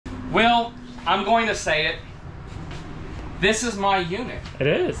Will, I'm going to say it. This is my unit. It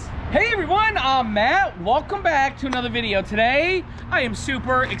is. Hey everyone, I'm Matt. Welcome back to another video. Today, I am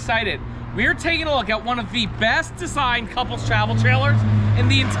super excited. We're taking a look at one of the best designed couples travel trailers in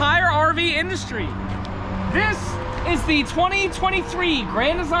the entire RV industry. This is the 2023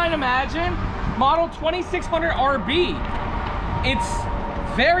 Grand Design Imagine Model 2600 RB.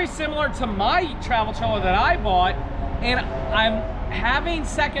 It's very similar to my travel trailer that I bought, and I'm having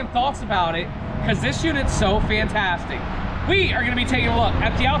second thoughts about it because this unit's so fantastic. We are going to be taking a look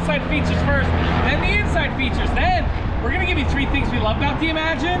at the outside features first, then the inside features. Then we're going to give you 3 things we love about the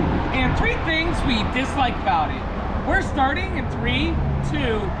Imagine and 3 things we dislike about it. We're starting in 3,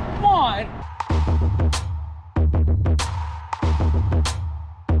 2, 1.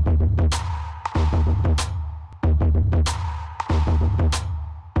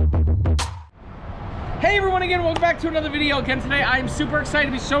 Hey everyone, again, welcome back to another video. Again, today I am super excited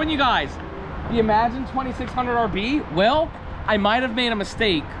to be showing you guys the Imagine 2600 RB. Well, I might have made a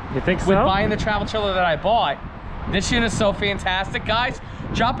mistake. You think so? With buying the travel trailer that I bought. This unit is so fantastic, guys.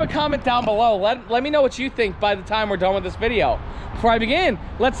 Drop a comment down below. Let me know what you think by the time we're done with this video. Before I begin,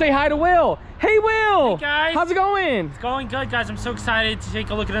 let's say hi to Will. Hey Will! Hey guys! How's it going? It's going good, guys. I'm so excited to take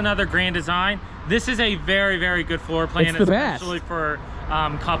a look at another Grand Design. This is a very, very good floor plan, It's the best. especially for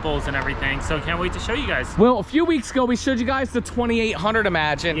couples and everything. So can't wait to show you guys. Well, a few weeks ago, we showed you guys the 2800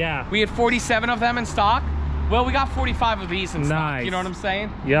 Imagine. Yeah. We had 47 of them in stock. Well, we got 45 of these in stock. Nice. You know what I'm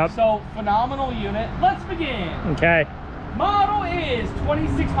saying? Yep. So, phenomenal unit. Let's begin. Okay. Model is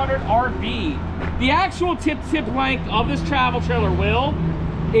 2600 RB. The actual tip length of this travel trailer, Will,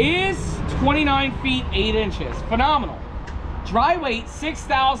 is 29 feet 8 inches. Phenomenal. Dry weight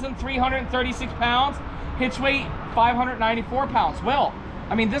 6,336 pounds. Hitch weight 594 pounds. Will,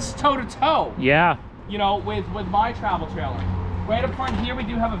 I mean, this is toe to toe. Yeah. You know, with my travel trailer. Right up front here, we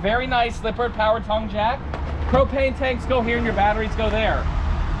do have a very nice Lippert power tongue jack. Propane tanks go here and your batteries go there.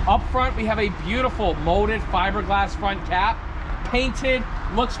 Up front, we have a beautiful molded fiberglass front cap. Painted,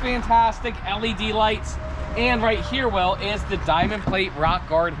 looks fantastic, LED lights. And right here, Will, is the diamond plate rock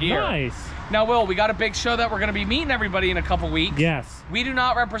guard here. Nice. Now, Will, we got a big show that we're gonna be meeting everybody in a couple weeks. Yes. We do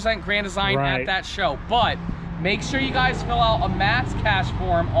not represent Grand Design Right. at that show, but make sure you guys fill out a Matt's Cash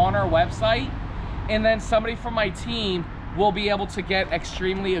form on our website, and then somebody from my team will be able to get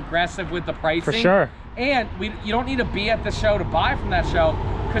extremely aggressive with the pricing. For sure. And you don't need to be at the show to buy from that show,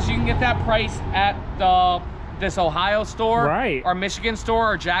 because you can get that price at this Ohio store, Right. our Michigan store,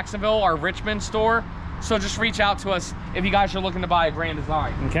 our Jacksonville, our Richmond store. So just reach out to us if you guys are looking to buy a Grand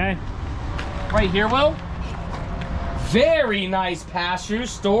Design. Okay. Right here, Will. Very nice pass-through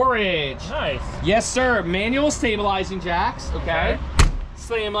storage. Nice. Yes, sir. Manual stabilizing jacks. Okay.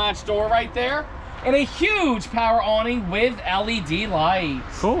 Slam latch door right there. And a huge power awning with LED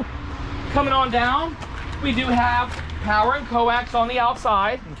lights. Cool. Coming on down, we do have power and coax on the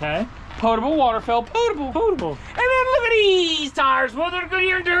outside. Okay. Potable water fill. Potable. Potable. And then look at these tires. Well, they're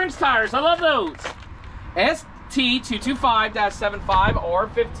Goodyear Endurance tires. I love those. ST225-75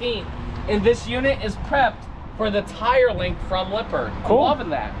 R15. And this unit is prepped for the tire link from Lippert. Cool. I'm loving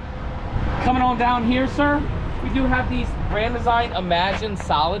that. Coming on down here, sir, we do have these Grand Design Imagine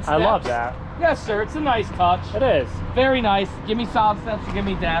solid steps. I love that. Yes, sir. It's a nice touch. It is. Very nice. Give me solid steps or give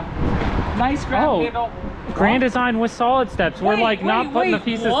me depth. Nice grab handle. Grand Design with solid steps. We're like not putting the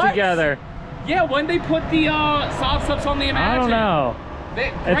pieces together. Yeah, when they put the solid steps on the Imagine. I don't know.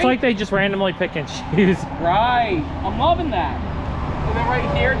 It's like they just randomly pick and choose. Right. I'm loving that. And then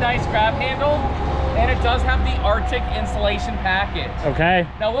right here, nice grab handle. And it does have the Arctic insulation package. Okay.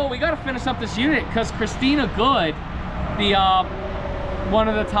 Now, Will, we got to finish up this unit because Christina Good, the one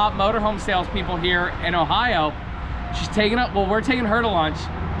of the top motorhome salespeople here in Ohio, she's taking up. Well, we're taking her to lunch.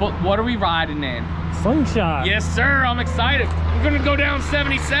 But what are we riding in? Slingshot. Yes, sir. I'm excited. We're gonna go down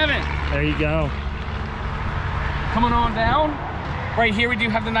 77. There you go. Coming on down. Right here, we do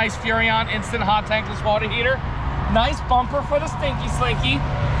have the nice Furrion instant hot tankless water heater. Nice bumper for the Stinky Slinky.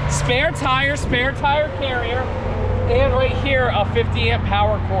 Spare tire carrier. And right here, a 50 amp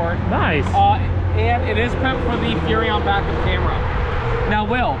power cord. Nice. And it is prepped for the Furrion backup camera. Now,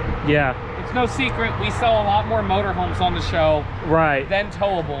 Will. Yeah. It's no secret, we sell a lot more motorhomes on the show Right. than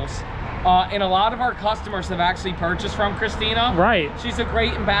towables. And a lot of our customers have actually purchased from Christina. Right. She's a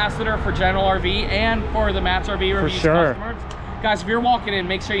great ambassador for General RV and for the Matt's RV Reviews customers. Guys, if you're walking in,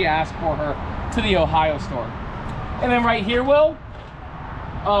 make sure you ask for her to the Ohio store. And then right here, Will,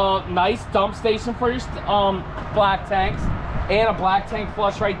 nice dump station for your black tanks. And a black tank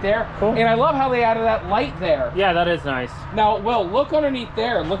flush right there. Cool. And I love how they added that light there. Yeah, that is nice. Now, Will, look underneath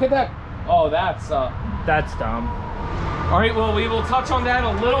there. Look at that. Oh, that's dumb. All right, well, we will touch on that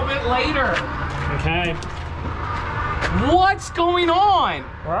a little bit later. Okay. What's going on?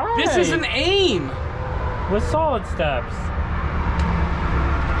 Right. This is an AIM. With solid steps.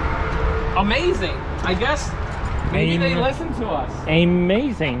 Amazing. I guess maybe AIM. they listen to us.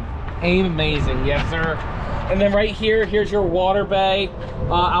 Amazing. AIM amazing, yes sir. And then right here, here's your water bay,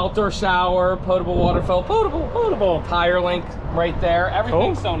 outdoor shower, potable water fill, potable tire link right there.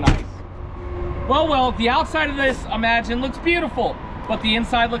 Everything's so nice. Well, the outside of this, imagine, looks beautiful, but the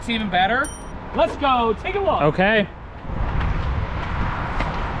inside looks even better. Let's go, take a look. Okay.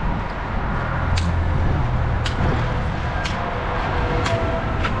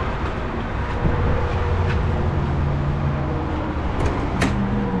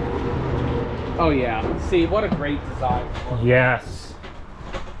 Oh yeah, see, what a great design. Yes.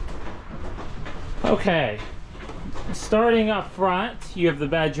 Okay. Starting up front, you have the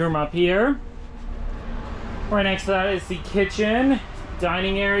bedroom up here. Right next to that is the kitchen,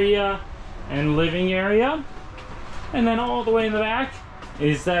 dining area, and living area. And then all the way in the back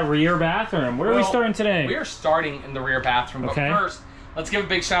is that rear bathroom. Where are we starting today? We are starting in the rear bathroom, but first, let's give a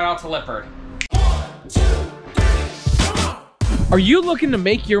big shout out to Lippert. Are you looking to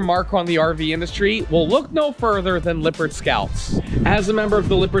make your mark on the RV industry? Well, look no further than Lippert Scouts. As a member of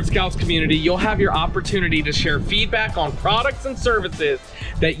the Lippert Scouts community, you'll have your opportunity to share feedback on products and services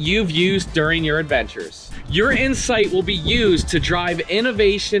that you've used during your adventures. Your insight will be used to drive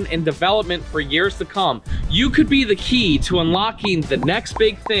innovation and development for years to come. You could be the key to unlocking the next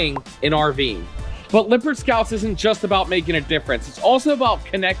big thing in RVing. But Lippert Scouts isn't just about making a difference. It's also about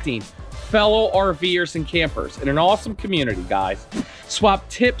connecting fellow RVers and campers in an awesome community, guys. Swap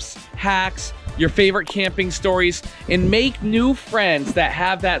tips, hacks, your favorite camping stories, and make new friends that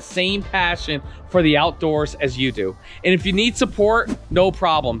have that same passion for the outdoors as you do. And if you need support, no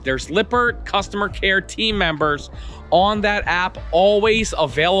problem. There's Lippert customer care team members on that app, always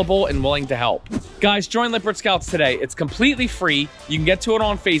available and willing to help. Guys, join Lippert Scouts today. It's completely free. You can get to it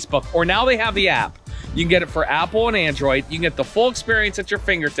on Facebook, or now they have the app. You can get it for Apple and Android. You can get the full experience at your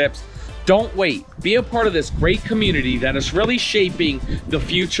fingertips. Don't wait. Be a part of this great community that is really shaping the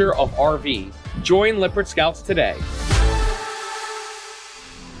future of RV. Join Lippert Scouts today.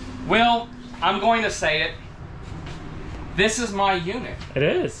 Well, I'm going to say it. This is my unit. It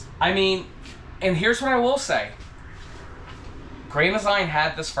is. I mean, and here's what I will say. Grand Design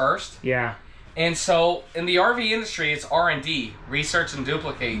had this first. Yeah. And so in the RV industry, it's R&D, research and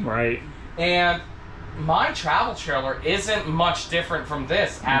duplicate. Right. And my travel trailer isn't much different from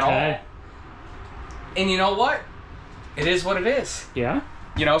this at all. And you know what? It is what it is. Yeah.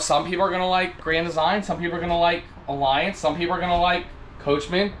 You know, some people are going to like Grand Design. Some people are going to like Alliance. Some people are going to like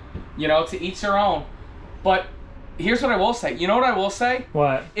Coachman. You know, to each their own. But here's what I will say. You know what I will say?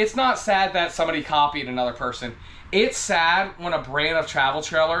 What? It's not sad that somebody copied another person. It's sad when a brand of travel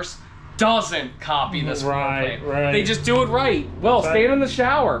trailers doesn't copy this floor plan. Right. They just do it right. Will, stand in the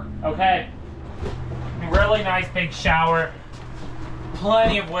shower. Okay. Really nice big shower.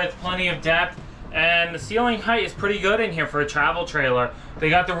 Plenty of width, plenty of depth. And the ceiling height is pretty good in here for a travel trailer. They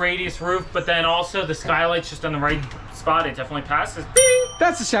got the radius roof, but then also the skylight's just on the right spot. It definitely passes. Bing!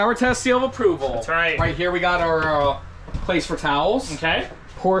 That's the shower test seal of approval. That's right. Right here we got our place for towels. Okay.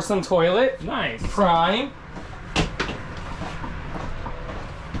 Porcelain toilet. Nice. Prime.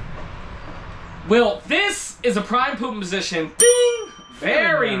 Will, this is a prime pooping position. Ding!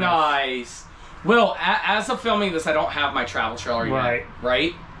 Very nice. Will, as of filming this, I don't have my travel trailer yet.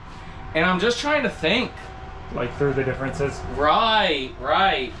 Right? And I'm just trying to think. Like through the differences. Right.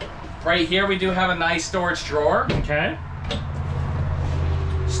 Right here we do have a nice storage drawer. Okay.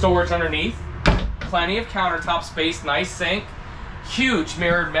 Storage underneath. Plenty of countertop space, nice sink. Huge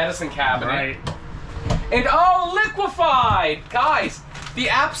mirrored medicine cabinet. Right. And oh, liquefied! Guys, the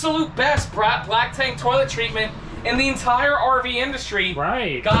absolute best black tank toilet treatment in the entire RV industry.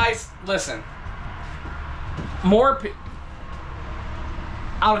 Right. Guys, listen.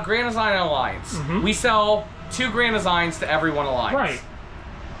 Out of Grand Design and Alliance, we sell 2 Grand Designs to every one Alliance. Right.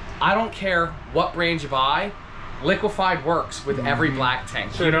 I don't care what brand you buy, liquefied works with every black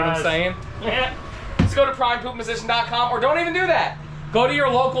tank. Sure You know does. what I'm saying? Yeah. Just go to primepoopposition.com, or don't even do that. Go to your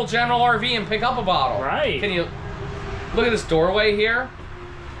local General RV and pick up a bottle. Right. Can you look at this doorway here?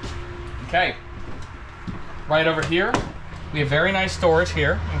 Okay. Right over here, we have very nice storage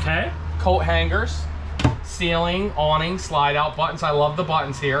here. Okay. Coat hangers, ceiling, awning, slide out buttons. I love the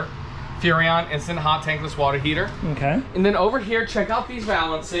buttons here. Furrion instant hot tankless water heater. Okay. And then over here, check out these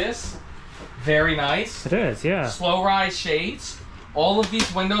valances. Very nice. It is, yeah. Slow rise shades. All of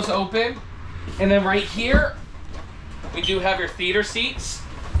these windows open. And then right here, we do have your theater seats.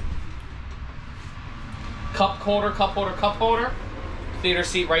 Cup holder, cup holder, cup holder. Theater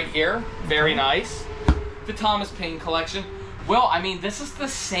seat right here. Very nice. The Thomas Paine collection. Well, I mean, this is the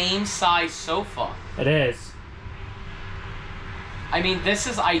same size sofa. It is. I mean, this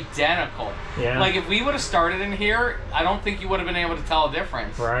is identical. Yeah. Like, if we would have started in here, I don't think you would have been able to tell a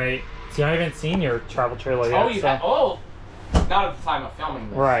difference. Right. See, I haven't seen your travel trailer yet. Oh, you have? Oh, not at the time of filming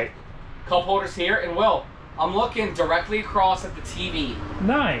this. Right. Cup holders here, and Will, I'm looking directly across at the TV.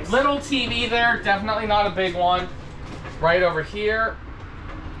 Nice. Little TV there, definitely not a big one. Right over here.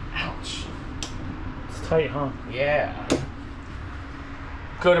 Ouch. It's tight, huh? Yeah.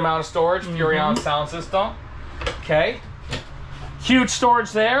 Good amount of storage, Furrion sound system. Okay. Huge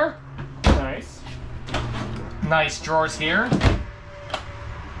storage there. Nice. Nice drawers here.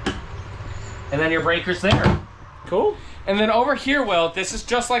 And then your breakers there. Cool. And then over here, Will, this is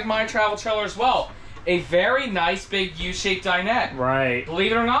just like my travel trailer as well. A very nice big U-shaped dinette. Right.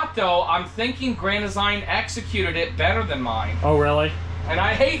 Believe it or not, though, I'm thinking Grand Design executed it better than mine. Oh, really? And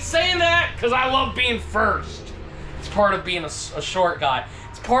I hate saying that because I love being first. It's part of being a short guy.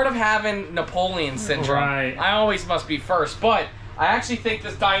 It's part of having Napoleon syndrome. Right. I always must be first, but I actually think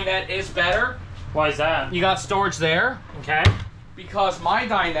this dinette is better. Why is that? You got storage there. Okay. Because my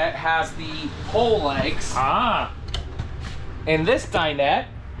dinette has the pole legs. Ah. And this dinette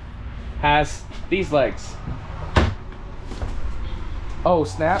has these legs. Oh,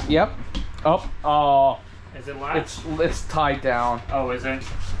 snap. Yep. Oh. Oh. Is it latched? It's tied down. Oh, is it?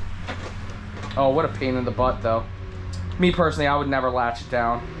 Oh, what a pain in the butt, though. Me personally, I would never latch it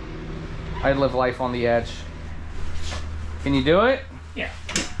down. I'd live life on the edge. Can you do it? Yeah.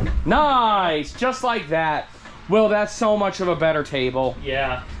 Nice! Just like that. Will, that's so much of a better table.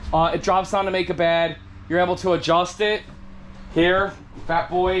 Yeah. It drops down to make a bed. You're able to adjust it. Here, fat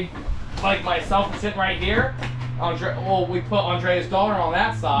boy like myself is sitting right here. Well, we put Andrea's daughter on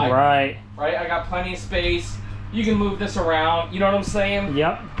that side. Right. Right, I got plenty of space. You can move this around. You know what I'm saying?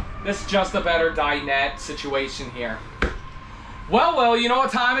 Yep. This is just a better dinette situation here. Well, you know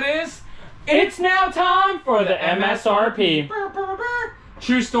what time it is? It's now time for the MSRP.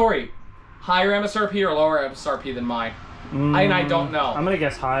 True story. Higher MSRP or lower MSRP than mine? And I don't know. I'm gonna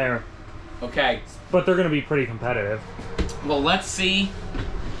guess higher. Okay. But they're gonna be pretty competitive. Well, let's see.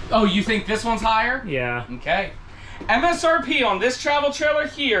 Oh, you think this one's higher? Yeah. Okay. MSRP on this travel trailer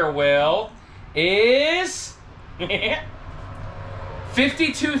here, Will, is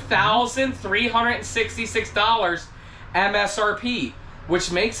 $52,366 MSRP,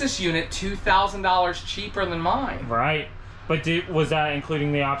 which makes this unit $2,000 cheaper than mine. Right. But was that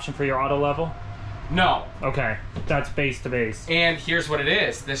including the option for your auto level? No. Okay. That's base to base. And here's what it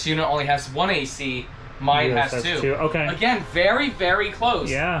is. This unit only has one AC. Mine Yours has two. Okay. Again, very, very close.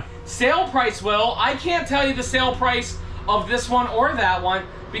 Yeah. Sale price, Will, I can't tell you the sale price of this one or that one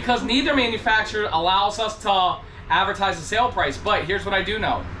because neither manufacturer allows us to advertise the sale price. But here's what I do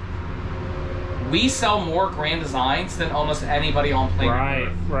know. We sell more Grand Designs than almost anybody on planet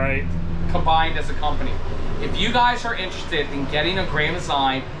Earth. Right. Combined as a company. If you guys are interested in getting a Grand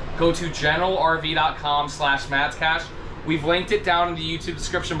Design, go to generalrv.com/mattscash. We've linked it down in the YouTube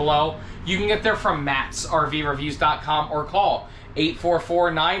description below. You can get there from mattsrvreviews.com or call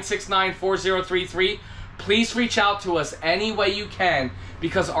 844-969-4033. Please reach out to us any way you can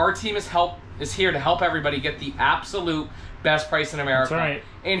because our team is here to help everybody get the absolute best price in America. That's right.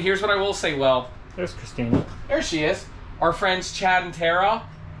 And here's what I will say, Will. There's Christina. There she is. Our friends Chad and Tara,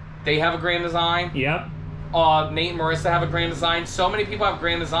 they have a Grand Design. Yep. Nate and Marissa have a Grand Design. So many people have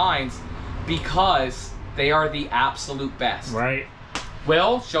Grand Designs because they are the absolute best. Right.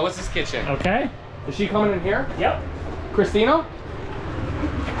 Will, show us this kitchen. Okay. Is she coming in here? Yep. Christina?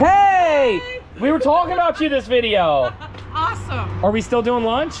 Hey! We were talking about you this video. Awesome. Are we still doing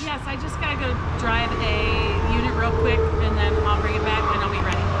lunch? Yes, I just gotta go drive a unit real quick and then I'll bring it back and I'll be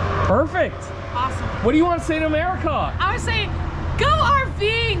ready. Perfect. Awesome. What do you want to say to America? I would say, go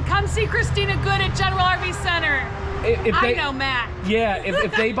RVing. Come see Christina Good at General RV Center. I know Matt. Yeah,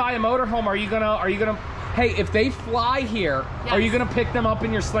 if they buy a motorhome, are you gonna hey, if they fly here, yes. Are you gonna pick them up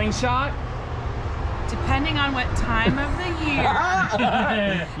in your slingshot? Depending on what time of the year. Yes.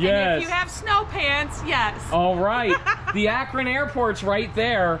 And if you have snow pants, yes. All right. The Akron Airport's right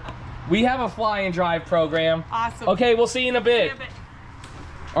there. We have a fly and drive program. Awesome. Okay, we'll see you in a bit.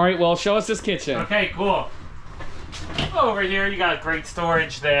 All right, well, show us this kitchen. Okay, cool. Over here, you got great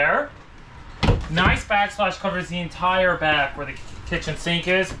storage there. Nice backsplash covers the entire back where the kitchen sink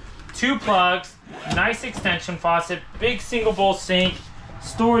is. 2 plugs, nice extension faucet, big single bowl sink,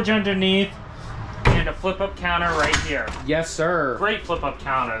 storage underneath, and a flip-up counter right here. Yes, sir. Great flip-up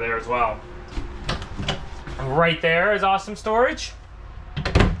counter there as well. Right there is awesome storage.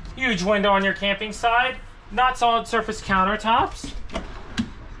 Huge window on your camping side. not solid surface countertops.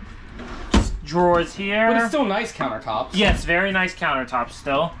 Just drawers here. But it's still nice countertops. Yes, very nice countertops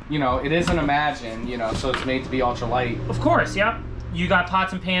still. You know, it isn't Imagine, you know, so it's made to be ultra light. Of course, yep. You got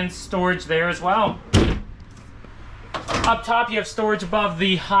pots and pans storage there as well. Up top, you have storage above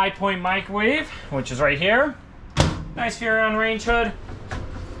the High Point microwave, which is right here. Nice Furrion range hood.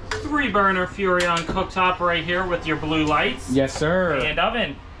 3-burner Furrion cooktop right here with your blue lights. Yes, sir. And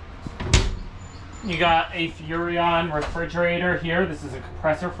oven. You got a Furrion refrigerator here. This is a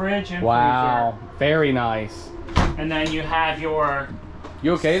compressor fridge and wow, very nice. freezer. And then you have your...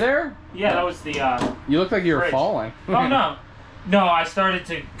 You okay there? Yeah, that was the You look like you were fridge. falling. Oh, no. No, I started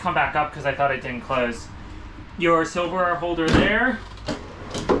to come back up because I thought it didn't close. Your silverware holder there.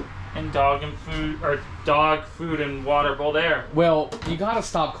 And dog food and water bowl there. Well, you gotta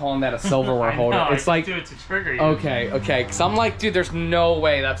stop calling that a silverware holder. I know, It's I like, do it to trigger you. okay, because I'm like, dude, there's no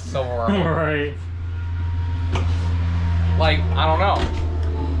way that's a silverware holder. Right. Like, I don't know.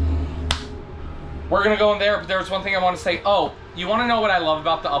 We're gonna go in there, but there's one thing I want to say. Oh, you want to know what I love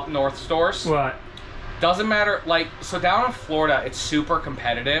about the up north stores? What? Doesn't matter, like, so down in Florida, it's super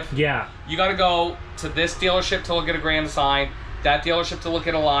competitive. Yeah. You gotta go to this dealership to look at a Grand Design, that dealership to look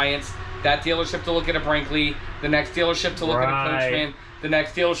at Alliance, that dealership to look at a Brinkley, the next dealership to look at a Coachman, the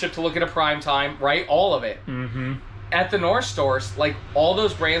next dealership to look at a Primetime, right? All of it. Mm-hmm. At the North stores, like all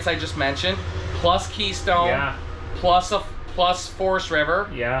those brands I just mentioned, plus Keystone, plus Forest River,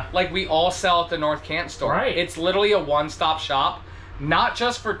 like we all sell at the North Canton store. Right. It's literally a one-stop shop, not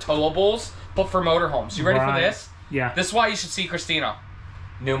just for towables, but for motorhomes. You ready for this? Yeah. This is why you should see Christina.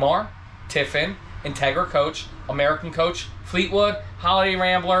 Newmar, Tiffin, Integra Coach, American Coach, Fleetwood, Holiday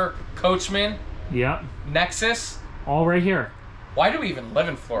Rambler, Coachman, Yep. Nexus. All right here. Why do we even live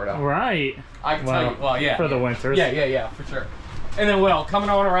in Florida? Right. I can tell you. Well, yeah. For the winters. Yeah, for sure. And then, Will, coming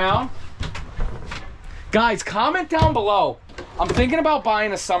on around. Guys, comment down below. I'm thinking about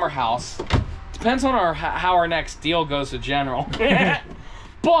buying a summer house. Depends on how our next deal goes with General.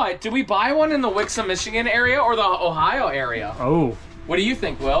 But, do we buy one in the Wixom, Michigan area or the Ohio area? Oh. What do you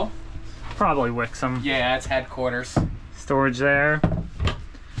think, Will? Probably Wixom. Yeah, it's headquarters. Storage there.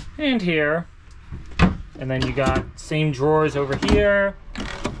 And here. And then you got same drawers over here.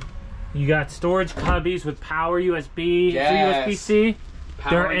 You got storage cubbies with power USB, Yes. USB-C.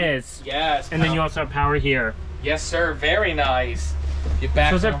 Power, There is. Yes. And then you also have power here. Yes, sir. Very nice. Get back.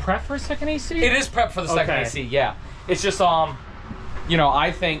 So is that prep for second AC? It is prep for the second Okay. AC. Yeah. It's just you know,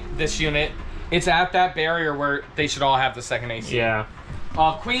 I think this unit, it's at that barrier where they should all have the second AC. Yeah.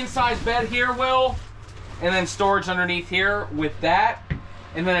 Queen size bed here, Will, and then storage underneath here with that,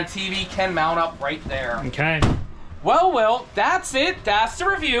 and then a TV can mount up right there. Okay. Well, Will, that's it. That's the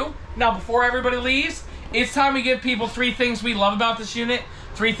review. Now, before everybody leaves, it's time we give people 3 things we love about this unit,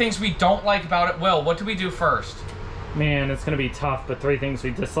 3 things we don't like about it. Will, what do we do first? Man, it's gonna be tough, but 3 things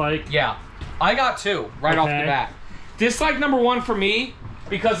we dislike. Yeah, I got 2 right off the bat. Dislike number 1 for me,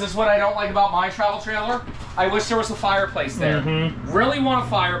 because this is what I don't like about my travel trailer. I wish there was a fireplace there. Really want a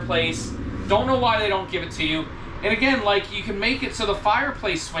fireplace. Don't know why they don't give it to you. And again, like, you can make it so the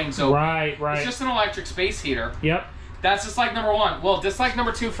fireplace swings open. Right. It's just an electric space heater. Yep. That's dislike number 1. Well, dislike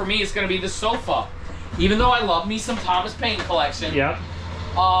number 2 for me is going to be the sofa. Even though I love me some Thomas Paine collection. Yep.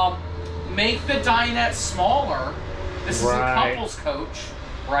 Make the dinette smaller. This is a couples coach,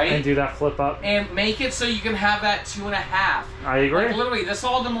 right? And do that flip up. And make it so you can have that 2.5. I agree. Like, literally, that's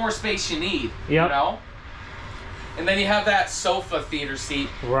all the more space you need. Yep. You know? And then you have that sofa theater seat,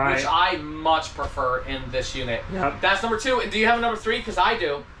 which I much prefer in this unit. Yep. That's number 2. And do you have a number 3? Because I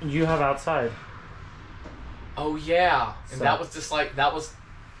do. You have outside. Oh yeah, and that was dislike. That was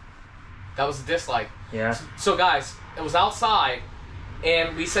a dislike. Yeah. So guys, it was outside,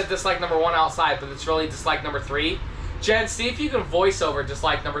 and we said dislike number 1 outside, but it's really dislike number 3. Jen, see if you can voice over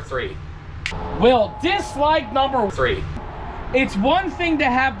dislike number 3. Will, dislike number 3. It's one thing to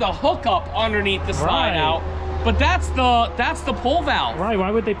have the hookup underneath the slide out, but that's the pull valve. Right.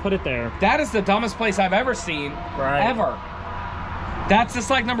 Why would they put it there? That is the dumbest place I've ever seen. Ever. That's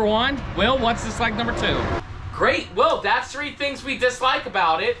dislike number 1. Will, what's dislike number 2? Great. Well, that's 3 things we dislike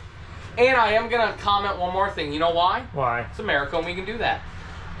about it. And I am going to comment one more thing. You know why? Why? It's America and we can do that.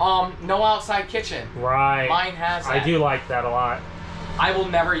 No outside kitchen. Right. Mine has that. I do like that a lot. I will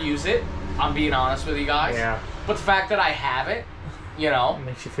never use it. I'm being honest with you guys. Yeah. But the fact that I have it, you know. It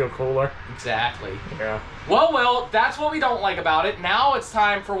makes you feel cooler. Exactly. Yeah. Well, Will, that's what we don't like about it. Now it's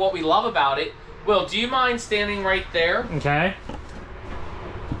time for what we love about it. Will, do you mind standing right there? Okay.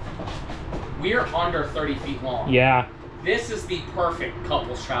 We're under 30 feet long. Yeah. This is the perfect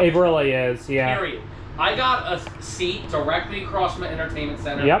couples travel. It really is, yeah. Period. I got a seat directly across from the entertainment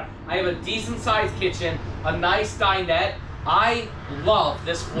center. Yep. I have a decent sized kitchen, a nice dinette. I love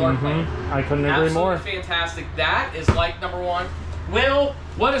this floor plan. I couldn't agree more. Absolutely fantastic. That is like number one. Will,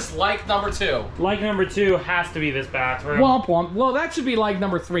 what is like number two? Like number two has to be this bathroom. Womp womp. Well, that should be like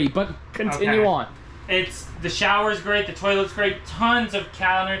number three, but continue on. It's the shower's great, the toilet's great, tons of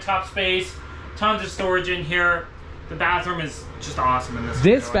countertop space, tons of storage in here. The bathroom is just awesome in this.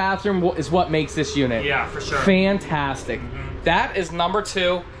 This bathroom is what makes this unit. Yeah, for sure. Fantastic. That is number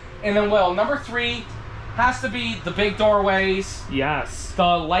two. And then, well, number three has to be the big doorways. Yes. The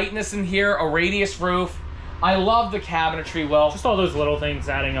lightness in here, a radius roof. I love the cabinetry, Will. Just all those little things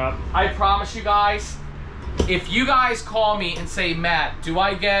adding up. I promise you guys, if you guys call me and say, Matt, do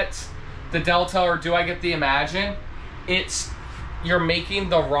I get the Delta or do I get the Imagine? You're making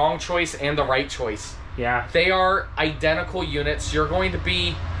the wrong choice and the right choice. Yeah. They are identical units. You're going to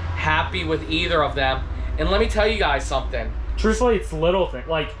be happy with either of them. And let me tell you guys something. Truthfully, it's little things.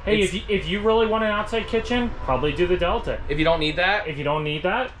 Like, hey, if you really want an outside kitchen, probably do the Delta. If you don't need that. If you don't need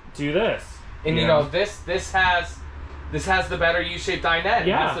that, do this. And you know, this has the better U-shaped dinette. Yeah.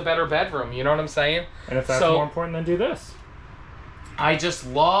 It has the better bedroom. You know what I'm saying? And if that's more important, then do this. I just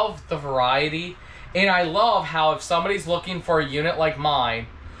love the variety. And I love how if somebody's looking for a unit like mine,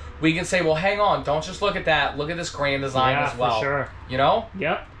 we can say, well, hang on, don't just look at that. Look at this grand design as well. For sure. You know?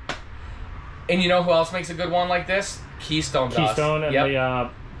 Yep. And you know who else makes a good one like this? Keystone does. Keystone and the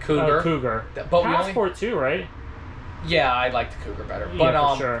Cougar. Cougar. But Passport too, right? Yeah, I like the Cougar better. But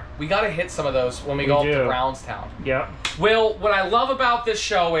for sure. We got to hit some of those when we go up to Brownstown. Yep. Will, what I love about this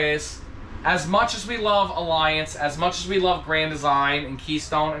show is, as much as we love Alliance, as much as we love Grand Design and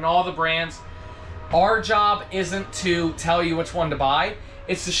Keystone and all the brands, our job isn't to tell you which one to buy.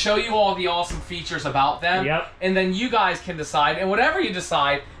 It's to show you all the awesome features about them. Yep. And then you guys can decide. And whatever you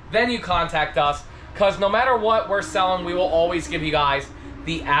decide, then you contact us. Because no matter what we're selling, we will always give you guys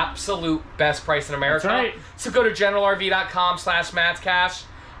the absolute best price in America. That's right. So go to generalrv.com/MattsCash.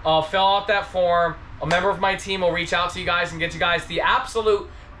 Fill out that form. A member of my team will reach out to you guys and get you guys the absolute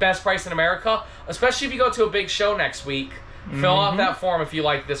best price in America. Especially if you go to a big show next week. Fill out that form if you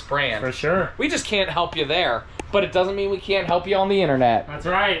like this brand. For sure. We just can't help you there. But it doesn't mean we can't help you on the internet. That's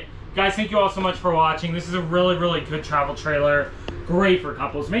right. Guys, thank you all so much for watching. This is a really, really good travel trailer. Great for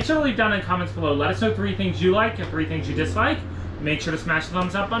couples. Make sure to leave down in the comments below. Let us know 3 things you like and 3 things you dislike. Make sure to smash the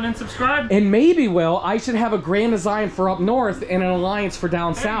thumbs up button and subscribe. And maybe, Will, I should have a Grand Design for up north and an Alliance for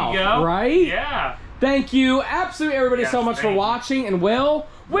down south. There you go. Right? Yeah. Thank you, absolutely everybody, so much for watching. And we'll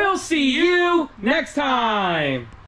see you next time.